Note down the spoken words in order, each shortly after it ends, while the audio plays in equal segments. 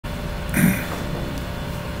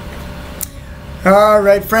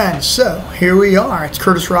Alright friends, so here we are. It's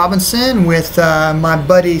Curtis Robinson with my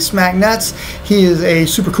buddy SmackNutz. He is a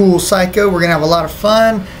super cool psycho. We're going to have a lot of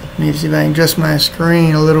fun. Let me see if I can adjust my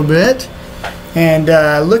screen a little bit. And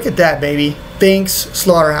look at that, baby. Fink's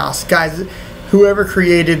Slaughterhouse. Guys, whoever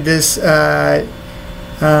created this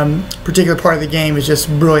particular part of the game is just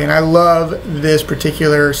brilliant. I love this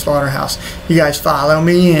particular Slaughterhouse. You guys follow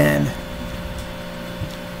me in.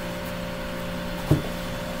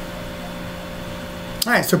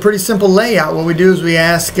 Alright, so pretty simple layout. What we do is we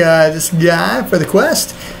ask this guy for the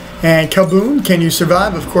quest, and kaboom, can you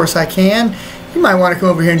survive? Of course I can. You might want to come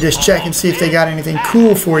over here and just check and see if they got anything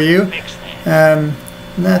cool for you.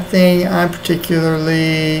 Nothing I'm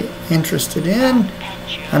particularly interested in.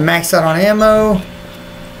 I'm maxed out on ammo.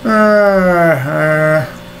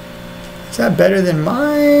 Is that better than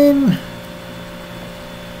mine?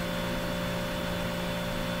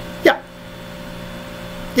 Yeah.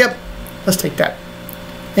 Yep, let's take that.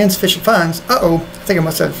 Insufficient funds. Uh-oh. I think I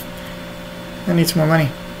need some more money.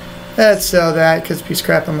 Let's sell that because it's a piece of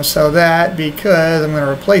crap. I'm going to sell that because I'm going to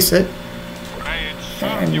replace it.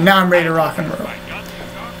 And now I'm ready to rock and roll.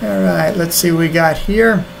 Alright, let's see what we got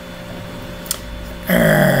here.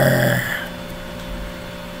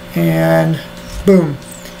 And boom.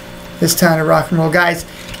 It's time to rock and roll. Guys,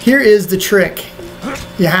 here is the trick.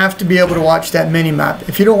 You have to be able to watch that mini-map.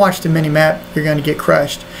 If you don't watch the mini-map, you're going to get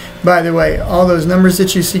crushed. By the way, all those numbers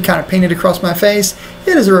that you see kind of painted across my face,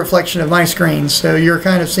 it is a reflection of my screen. So you're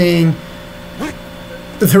kind of seeing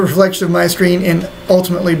the reflection of my screen in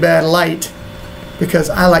ultimately bad light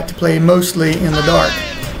because I like to play mostly in the dark.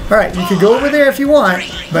 Alright, you can go over there if you want,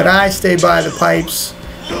 but I stay by the pipes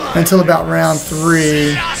until about round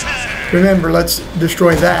 3. Remember, let's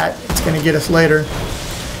destroy that. It's going to get us later.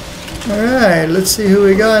 Alright, let's see who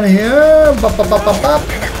we got here. Bop, bop, bop, bop, bop.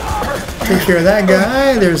 Take care of that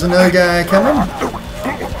guy. There's another guy coming.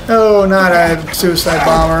 Oh, not a suicide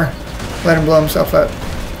bomber. Let him blow himself up.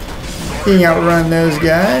 He can outrun those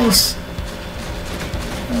guys.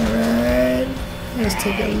 Alright. Let's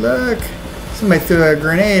take a look. Somebody threw a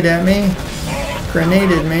grenade at me.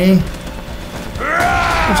 Grenaded me.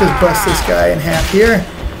 Let's just bust this guy in half here.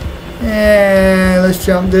 And let's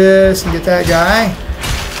jump this and get that guy.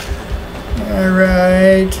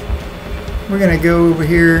 Alright. We're going to go over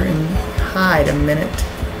here and hide a minute.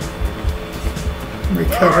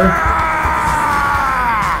 Recover.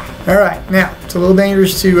 Alright, now, it's a little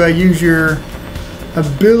dangerous to use your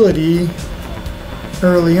ability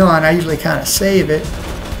early on. I usually kind of save it.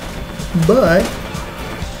 But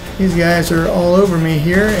these guys are all over me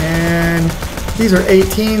here, and these are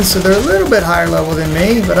 18, so they're a little bit higher level than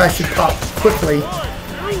me, but I should pop quickly.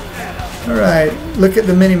 Alright, look at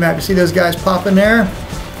the mini-map. You see those guys popping there?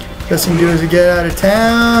 Best thing to do is to get out of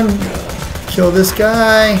town, kill this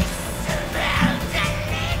guy,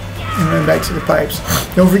 and run back to the pipes.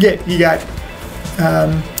 Don't forget, you got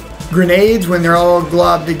grenades when they're all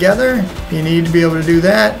globbed together. You need to be able to do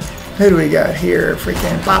that. Who do we got here?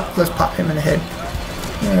 Freaking pop. Let's pop him in the head.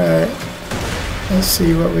 Alright. Let's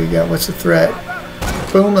see what we got. What's the threat?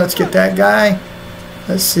 Boom. Let's get that guy.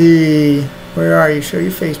 Let's see. Where are you? Show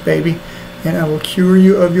your face, baby. And I will cure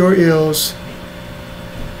you of your ills.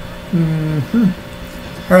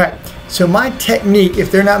 Alright, so my technique, if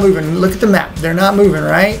they're not moving, look at the map, they're not moving,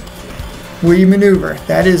 right? We maneuver.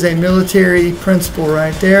 That is a military principle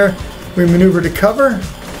right there. We maneuver to cover,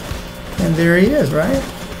 and there he is, right?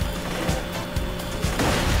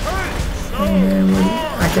 And then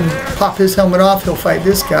I can pop his helmet off, he'll fight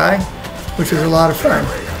this guy, which is a lot of fun.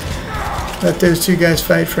 Let those two guys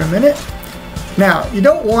fight for a minute. Now, you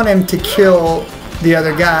don't want him to kill the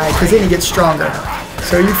other guy, because then he gets stronger.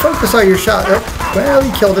 So you focus all your shots. Oh, well,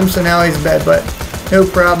 he killed him, so now he's dead, but no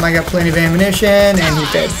problem. I got plenty of ammunition, and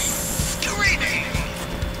he's dead.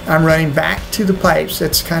 I'm running back to the pipes.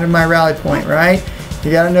 That's kind of my rally point, right?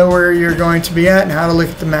 You got to know where you're going to be at and how to look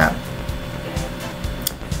at the map.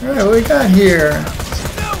 All right, what we got here?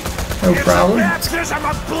 No problem.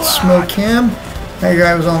 Smoke him. That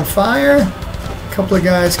guy was on fire. A couple of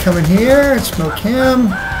guys coming here. Smoke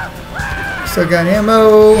him. Still got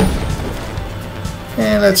ammo.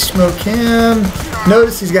 And let's smoke him.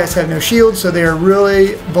 Notice these guys have no shield, so they are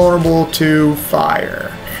really vulnerable to fire.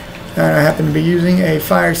 And I happen to be using a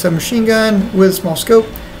fire submachine gun with a small scope.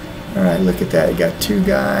 Alright, look at that. I got two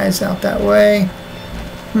guys out that way.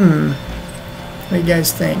 What do you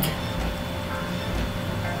guys think?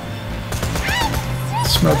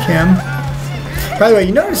 Smoke him. By the way,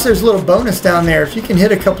 you notice there's a little bonus down there. If you can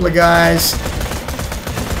hit a couple of guys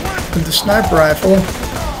with the sniper rifle,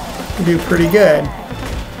 you do pretty good.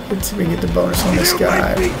 Let's see if we can get the bonus on this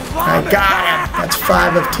guy. I got him. That's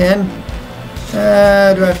 5 of 10. Do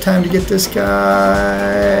I have time to get this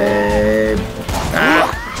guy?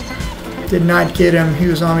 Ah, did not get him. He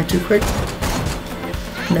was on me too quick.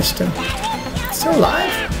 Missed him. Still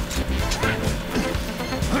alive?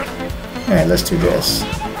 Alright, let's do this.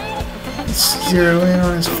 Let's zero in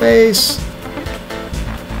on his face.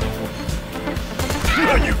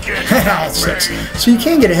 That sucks. So you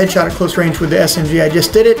can get a headshot at close range with the SMG. I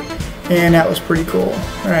just did it, and that was pretty cool.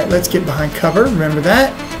 Alright, let's get behind cover. Remember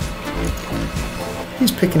that.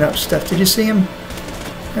 He's picking up stuff. Did you see him?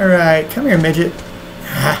 Alright, come here, midget.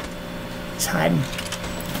 Ah, he's hiding.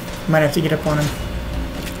 Might have to get up on him.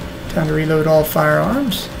 Time to reload all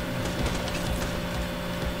firearms.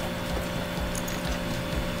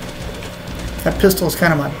 That pistol is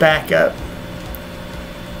kind of my backup.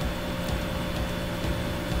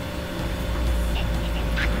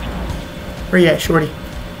 Where you at, shorty?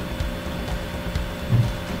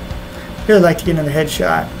 Really like to get another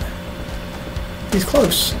headshot. He's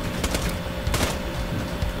close.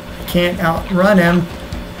 I can't outrun him.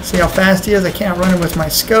 See how fast he is? I can't outrun him with my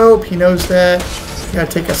scope. He knows that.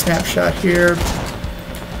 Gotta take a snapshot here.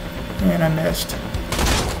 And I missed.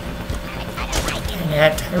 Dang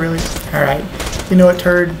it. I really... Alright. You know what,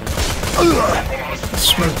 turd?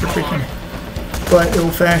 Smoke the freaking butt the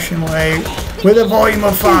old-fashioned way. With a volume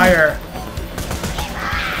of fire.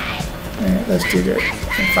 Alright, let's do this.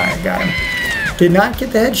 Fire, got him. Did not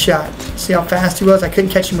get the headshot. See how fast he was? I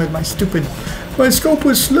couldn't catch him with my stupid... My scope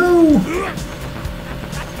was slow!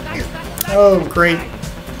 Oh, great.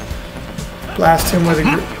 Blast him with a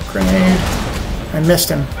grenade. I missed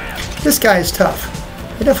him. This guy is tough.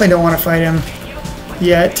 I definitely don't want to fight him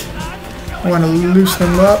yet. I want to loosen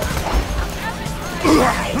him up.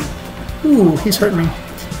 Ooh, he's hurting me.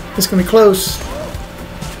 It's going to be close.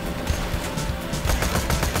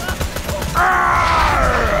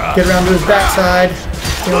 Get around to his backside.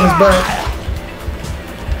 Get on his butt.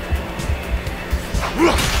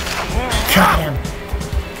 Got him.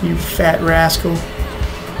 You fat rascal.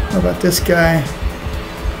 How about this guy?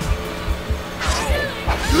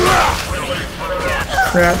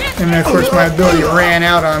 Crap. And then of course my ability ran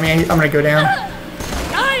out on me. I'm gonna go down.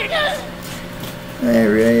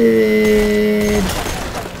 Alright.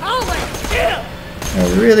 I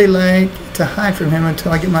really like to hide from him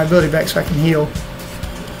until I get my ability back so I can heal.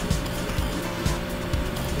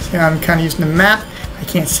 See how I'm kind of using the map. I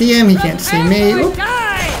can't see him. He can't see me. Oop.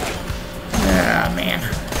 Ah, man.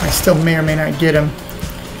 I still may or may not get him.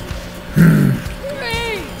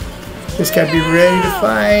 Just gotta be ready to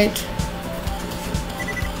fight.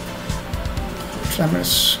 So I'm gonna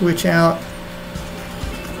switch out.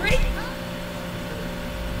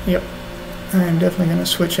 Yep. I'm definitely gonna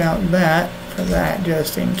switch out that for that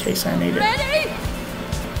just in case I need it.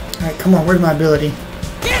 Alright, come on, where's my ability?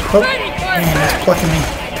 Oh, man, it's plucking me.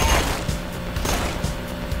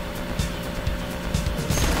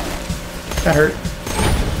 That hurt.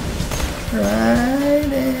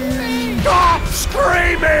 Right in. Stop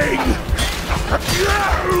screaming!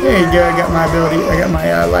 There you go, I got my ability, I got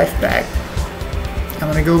my life back. I'm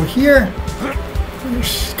gonna go over here.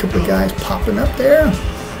 There's a couple of guys popping up there.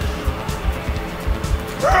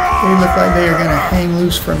 They look like they are gonna hang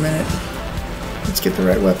loose for a minute. Let's get the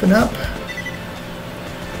right weapon up.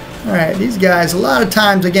 Alright, these guys, a lot of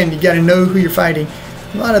times, again, you gotta know who you're fighting.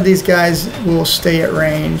 A lot of these guys will stay at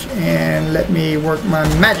range and let me work my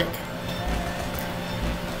magic.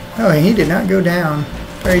 Oh, he did not go down.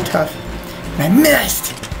 Very tough. And I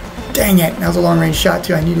missed! Dang it! That was a long range shot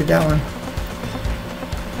too. I needed that one.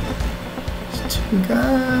 There's two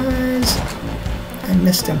guys. I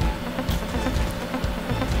missed him.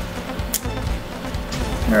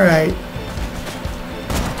 Alright.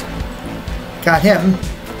 Got him.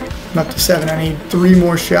 I'm up to 7. I need 3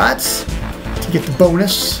 more shots to get the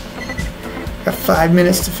bonus. Got 5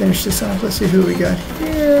 minutes to finish this off. Let's see who we got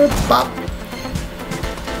here. Bop.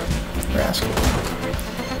 Rascal.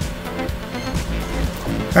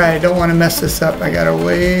 Alright, I don't want to mess this up. I gotta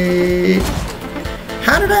wait.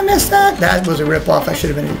 How did I miss that? That was a rip-off. I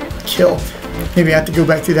should have been a kill. Maybe I have to go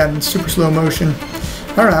back through that in super slow motion.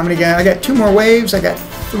 I don't know how many guys. I got 2 more waves. I got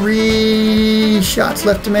 3 shots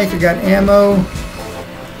left to make. I got ammo.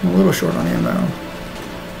 I'm a little short on ammo.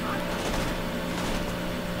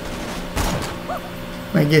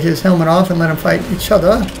 Might get his helmet off and let him fight each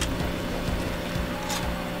other.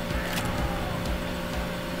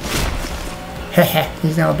 Heh,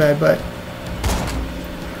 he's now a bad butt.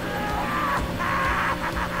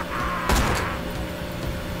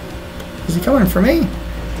 Is he coming for me?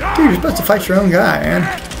 Dude, you're supposed to fight your own guy,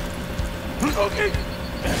 man.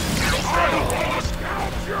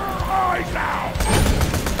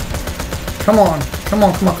 Come on, come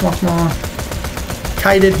on, come on, come on, come on.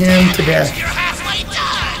 kited him to death.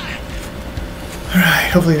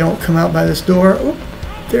 Alright, hopefully they don't come out by this door. Oh,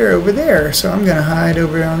 they're over there. So I'm going to hide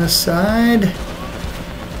over on this side.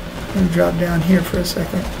 I'm going to drop down here for a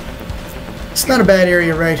second. It's not a bad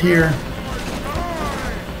area right here.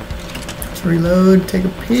 Let's reload, take a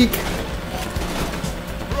peek.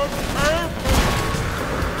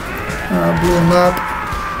 Blew him up.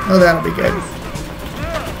 Oh, that'll be good.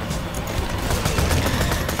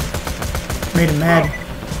 Made him mad.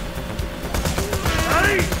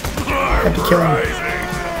 Had to kill him.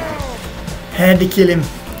 Had to kill him.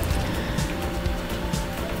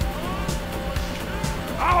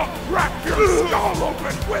 I'll crack your skull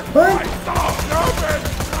open with What? my thumb.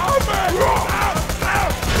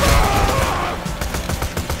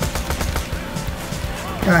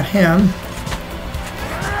 Got him.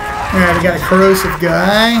 Alright, I got a corrosive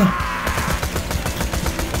guy.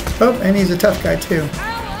 Oh, and he's a tough guy too.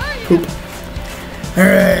 Poop.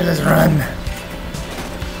 Alright, let's run.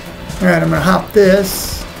 Alright, I'm gonna hop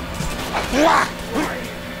this.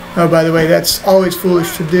 Oh, by the way, that's always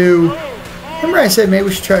foolish to do. Remember I said maybe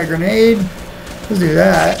we should try a grenade? Let's do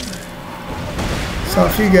that. Saw a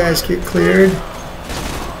few guys get cleared.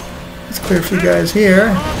 Let's clear a few guys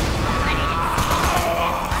here.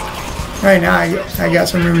 Right now I got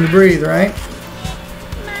some room to breathe, right?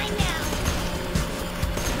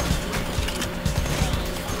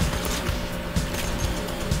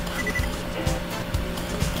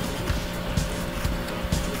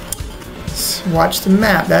 Let's watch the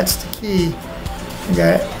map, that's the key. I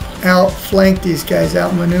gotta outflank these guys,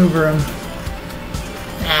 outmaneuver them.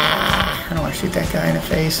 Ah, I don't want to shoot that guy in the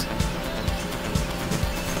face.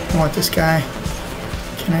 I want this guy.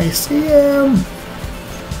 Can I see him?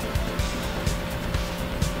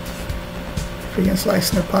 Freaking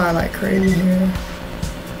slicing the pie like crazy here.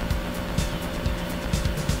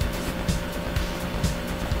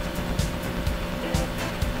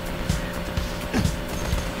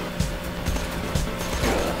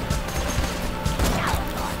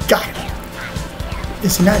 Got him.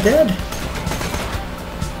 Is he not dead?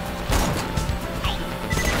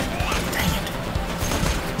 Dang it.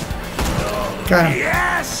 Got him.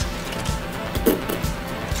 Yes!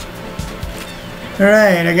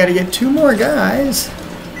 Alright, I gotta get 2 more guys.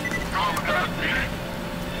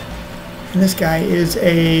 And this guy is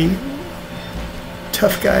a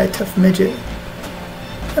tough guy, tough midget.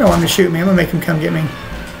 I don't want him to shoot me, I'm gonna make him come get me.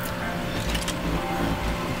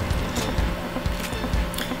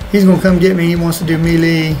 He's gonna come get me, he wants to do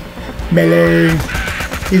melee.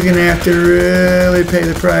 He's gonna have to really pay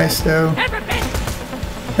the price though.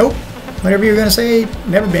 Nope, whatever you're gonna say,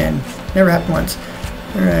 never been. Never happened once.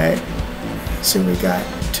 Alright. So we got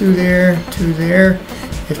 2 there, 2 there.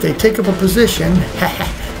 If they take up a position,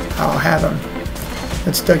 I'll have them.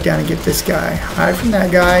 Let's duck down and get this guy. Hide from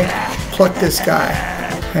that guy, pluck this guy.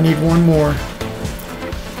 I need 1 more.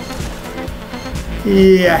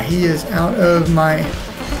 Yeah, he is out of my...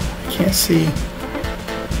 I can't see.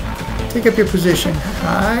 Take up your position.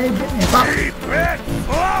 Hide and pop.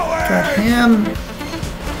 Got him.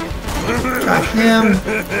 Got him.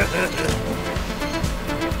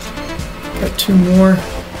 Got 2 more.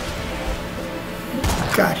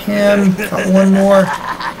 Got him. Got 1 more.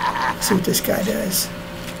 Let's see what this guy does.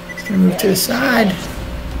 He's gonna move to the side.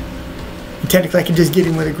 And technically I can just get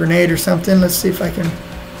him with a grenade or something. Let's see if I can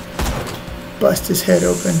bust his head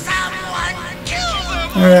open.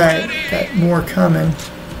 Alright, got more coming.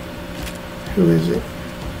 Who is it?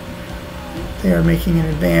 They are making an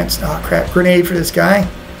advance. Oh crap, grenade for this guy.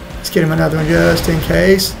 Let's get him another one just in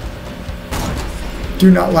case. Do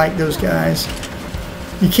not like those guys.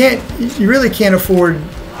 You really can't afford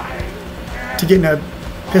to get in a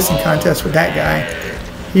pissing contest with that guy.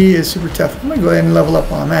 He is super tough. I'm gonna go ahead and level up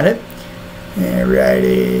while I'm at it.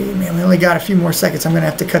 Alrighty, man, we only got a few more seconds. I'm gonna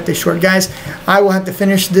have to cut this short, guys. I will have to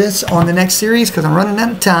finish this on the next series because I'm running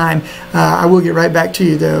out of time. I will get right back to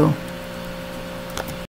you though.